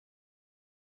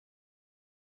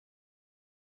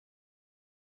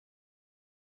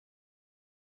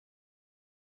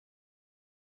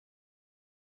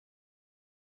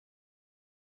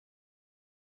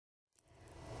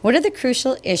What are the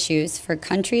crucial issues for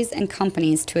countries and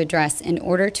companies to address in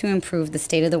order to improve the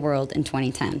state of the world in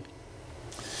 2010?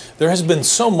 There has been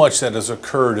so much that has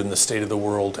occurred in the state of the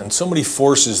world and so many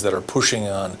forces that are pushing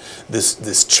on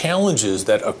this challenges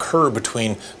that occur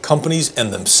between companies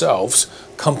and themselves,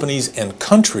 companies and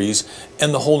countries,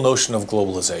 and the whole notion of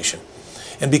globalization.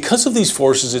 And because of these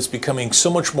forces, it's becoming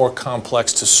so much more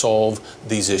complex to solve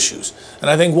these issues. And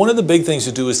I think one of the big things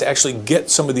to do is to actually get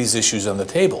some of these issues on the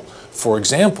table. For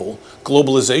example,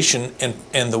 globalization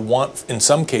and the want, in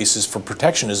some cases, for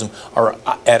protectionism are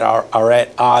at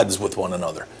odds with one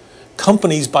another.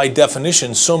 Companies, by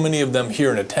definition, so many of them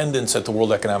here in attendance at the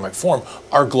World Economic Forum,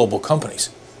 are global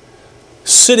companies,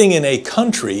 sitting in a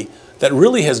country that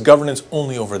really has governance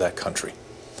only over that country.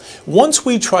 Once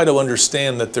we try to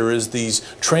understand that there is these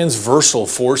transversal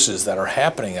forces that are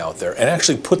happening out there and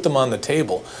actually put them on the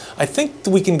table, I think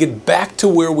that we can get back to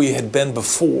where we had been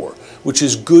before, which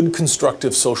is good,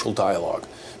 constructive social dialogue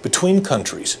between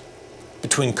countries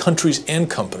and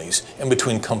companies, and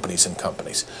between companies and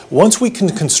companies. Once we can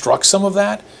construct some of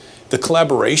that, the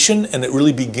collaboration, and it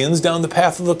really begins down the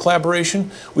path of the collaboration,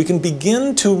 we can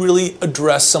begin to really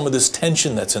address some of this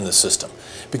tension that's in the system.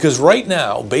 Because right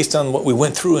now, based on what we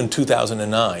went through in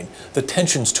 2009, the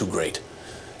tension's too great.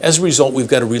 As a result, we've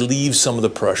got to relieve some of the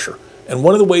pressure. And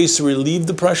one of the ways to relieve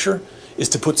the pressure is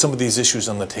to put some of these issues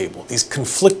on the table, these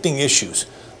conflicting issues,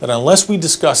 that unless we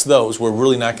discuss those, we're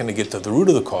really not going to get to the root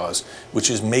of the cause, which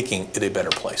is making it a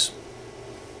better place.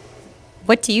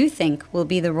 What do you think will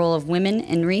be the role of women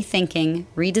in rethinking,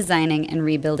 redesigning, and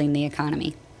rebuilding the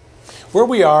economy? Where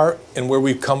we are and where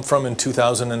we've come from in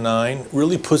 2009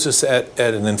 really puts us at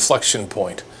an inflection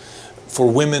point for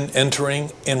women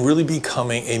entering and really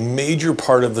becoming a major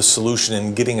part of the solution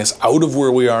in getting us out of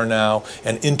where we are now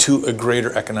and into a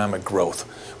greater economic growth.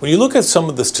 When you look at some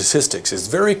of the statistics, it's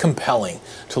very compelling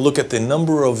to look at the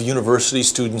number of university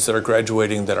students that are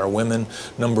graduating that are women,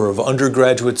 number of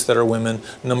undergraduates that are women,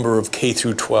 number of K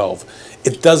through 12.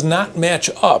 It does not match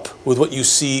up with what you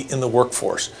see in the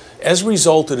workforce. As a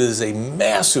result, it is a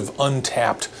massive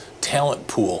untapped talent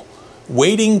pool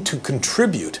waiting to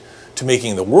contribute to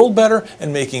making the world better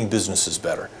and making businesses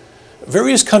better.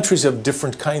 Various countries have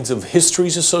different kinds of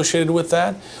histories associated with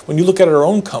that. When you look at our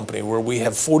own company, where we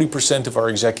have 40% of our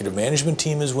executive management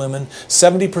team is women,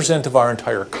 70% of our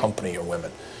entire company are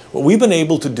women. What we've been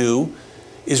able to do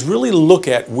is really look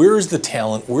at where's the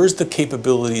talent, where's the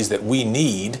capabilities that we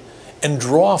need, and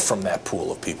draw from that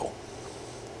pool of people.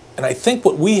 And I think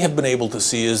what we have been able to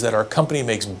see is that our company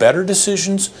makes better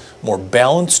decisions, more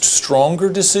balanced, stronger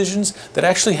decisions that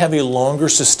actually have a longer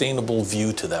sustainable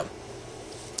view to them.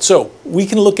 So we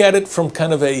can look at it from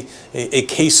kind of a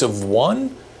case of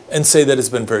one and say that it's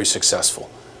been very successful.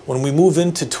 When we move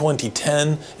into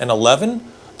 2010 and 11,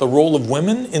 the role of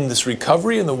women in this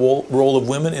recovery and the role of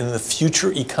women in the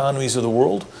future economies of the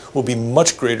world will be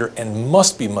much greater and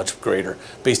must be much greater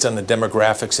based on the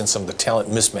demographics and some of the talent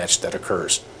mismatch that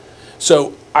occurs.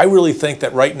 So I really think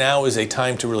that right now is a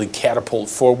time to really catapult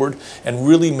forward and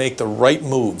really make the right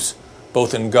moves,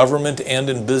 both in government and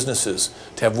in businesses,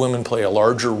 to have women play a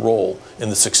larger role in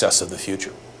the success of the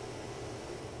future.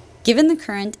 Given the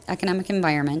current economic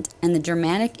environment and the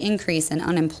dramatic increase in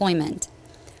unemployment,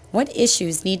 what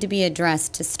issues need to be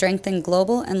addressed to strengthen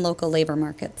global and local labor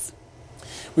markets?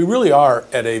 We really are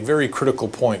at a very critical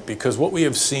point, because what we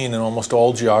have seen in almost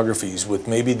all geographies, with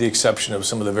maybe the exception of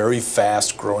some of the very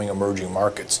fast-growing emerging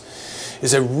markets,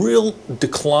 is a real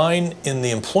decline in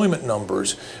the employment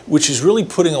numbers, which is really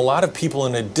putting a lot of people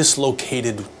in a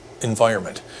dislocated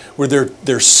environment, where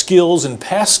their skills and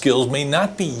past skills may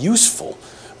not be useful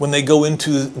when they go into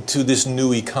this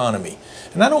new economy.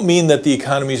 And I don't mean that the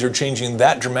economies are changing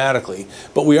that dramatically,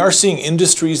 but we are seeing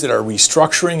industries that are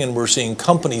restructuring, and we're seeing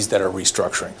companies that are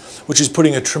restructuring, which is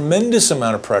putting a tremendous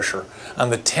amount of pressure on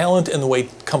the talent and the way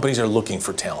companies are looking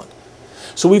for talent.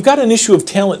 So we've got an issue of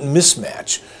talent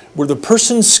mismatch, where the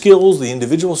person's skills, the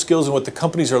individual skills, and what the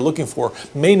companies are looking for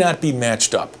may not be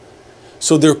matched up.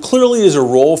 So there clearly is a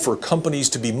role for companies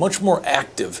to be much more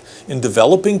active in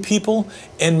developing people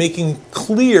and making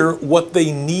clear what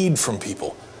they need from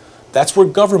people. That's where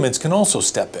governments can also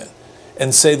step in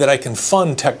and say that I can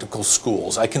fund technical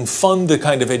schools, I can fund the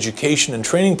kind of education and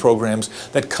training programs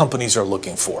that companies are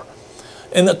looking for.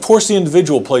 And of course the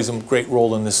individual plays a great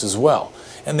role in this as well.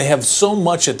 And they have so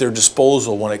much at their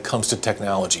disposal when it comes to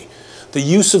technology. The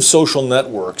use of social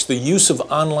networks, the use of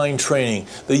online training,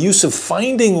 the use of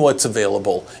finding what's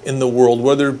available in the world,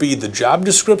 whether it be the job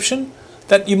description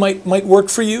that you might work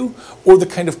for you, or the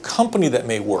kind of company that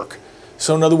may work.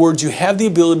 So in other words, you have the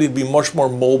ability to be much more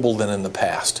mobile than in the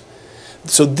past.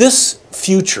 So this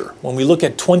future, when we look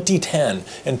at 2010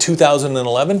 and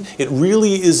 2011, it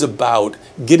really is about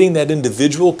getting that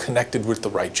individual connected with the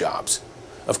right jobs.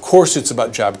 Of course, it's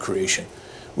about job creation,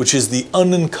 which is the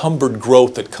unencumbered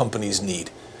growth that companies need.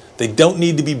 They don't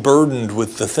need to be burdened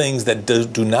with the things that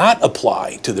do not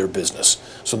apply to their business.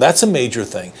 So that's a major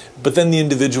thing. But then the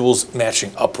individuals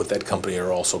matching up with that company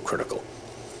are also critical.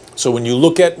 So when you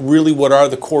look at really what are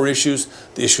the core issues,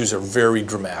 the issues are very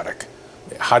dramatic.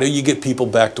 How do you get people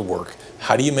back to work?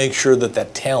 How do you make sure that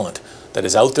that talent that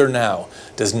is out there now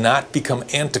does not become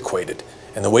antiquated?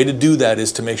 And the way to do that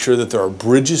is to make sure that there are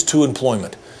bridges to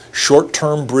employment,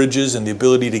 short-term bridges and the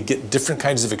ability to get different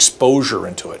kinds of exposure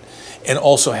into it, and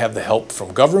also have the help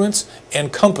from governments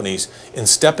and companies in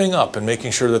stepping up and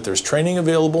making sure that there's training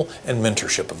available and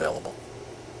mentorship available.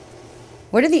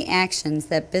 What are the actions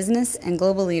that business and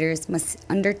global leaders must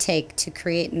undertake to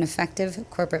create an effective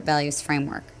corporate values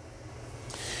framework?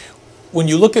 When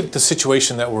you look at the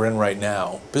situation that we're in right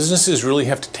now, businesses really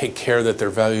have to take care that their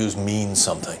values mean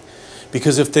something.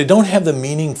 Because if they don't have the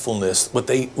meaningfulness,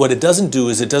 what it doesn't do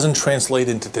is it doesn't translate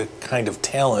into the kind of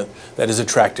talent that is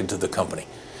attracted to the company.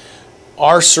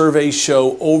 Our surveys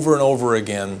show over and over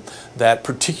again that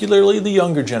particularly the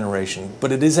younger generation,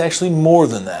 but it is actually more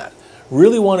than that,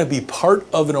 really want to be part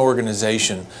of an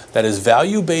organization that is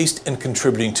value-based and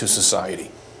contributing to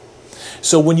society.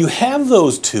 So when you have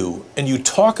those two and you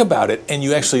talk about it and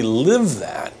you actually live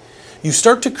that, you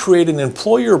start to create an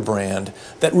employer brand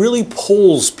that really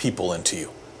pulls people into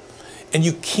you. And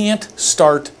you can't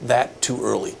start that too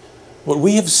early. What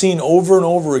we have seen over and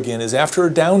over again is after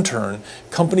a downturn,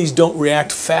 companies don't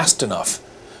react fast enough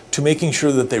to making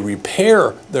sure that they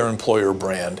repair their employer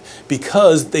brand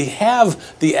because they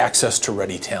have the access to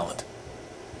ready talent.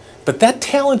 But that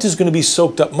talent is going to be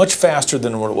soaked up much faster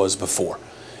than what it was before.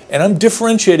 And I'm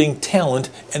differentiating talent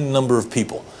and number of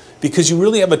people because you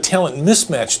really have a talent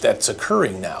mismatch that's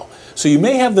occurring now. So you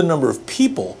may have the number of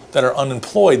people that are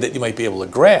unemployed that you might be able to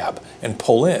grab and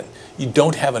pull in. You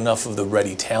don't have enough of the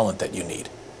ready talent that you need.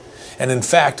 And in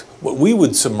fact, what we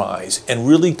would surmise and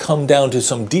really come down to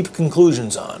some deep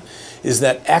conclusions on is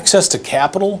that access to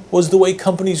capital was the way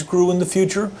companies grew in the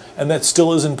future, and that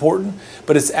still is important,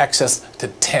 but it's access to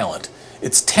talent.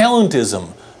 It's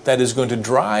talentism that is going to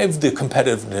drive the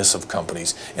competitiveness of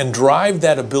companies and drive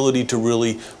that ability to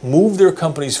really move their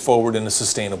companies forward in a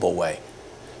sustainable way.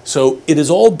 So it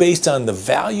is all based on the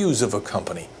values of a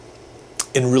company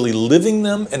in really living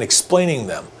them and explaining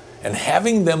them and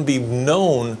having them be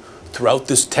known throughout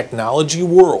this technology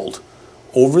world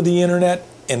over the internet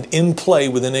and in play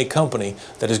within a company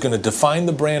that is going to define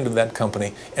the brand of that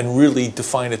company and really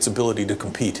define its ability to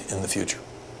compete in the future.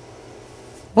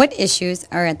 What issues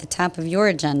are at the top of your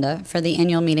agenda for the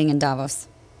annual meeting in Davos?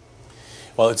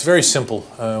 Well, it's very simple.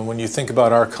 When you think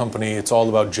about our company, it's all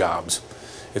about jobs.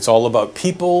 It's all about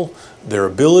people, their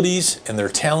abilities, and their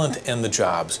talent and the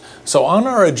jobs. So on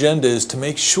our agenda is to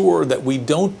make sure that we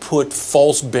don't put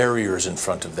false barriers in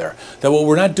front of there. That what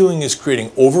we're not doing is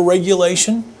creating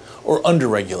over-regulation or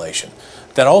under-regulation.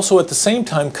 That also at the same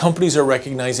time, companies are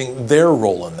recognizing their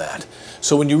role in that.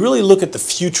 So when you really look at the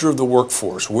future of the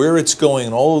workforce, where it's going,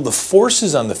 and all of the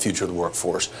forces on the future of the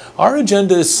workforce, our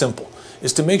agenda is simple,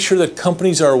 is to make sure that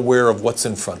companies are aware of what's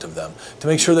in front of them, to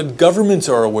make sure that governments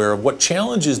are aware of what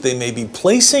challenges they may be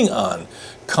placing on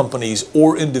companies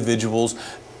or individuals,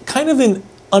 kind of in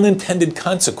unintended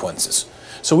consequences.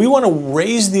 So we want to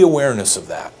raise the awareness of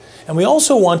that. And we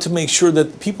also want to make sure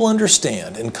that people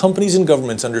understand, and companies and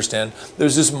governments understand,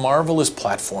 there's this marvelous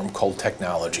platform called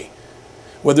technology.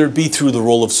 Whether it be through the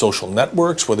role of social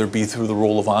networks, whether it be through the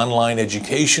role of online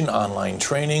education, online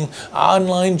training,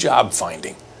 online job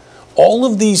finding. All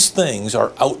of these things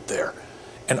are out there.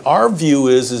 And our view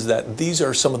is that these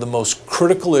are some of the most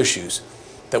critical issues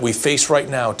that we face right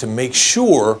now to make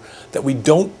sure that we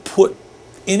don't put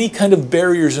any kind of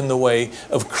barriers in the way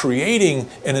of creating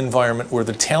an environment where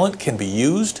the talent can be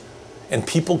used and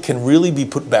people can really be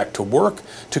put back to work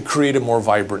to create a more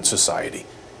vibrant society.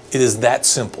 It is that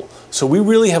simple. So we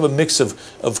really have a mix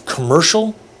of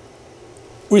commercial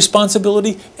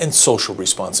responsibility and social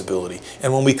responsibility.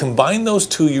 And when we combine those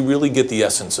two, you really get the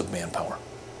essence of Manpower.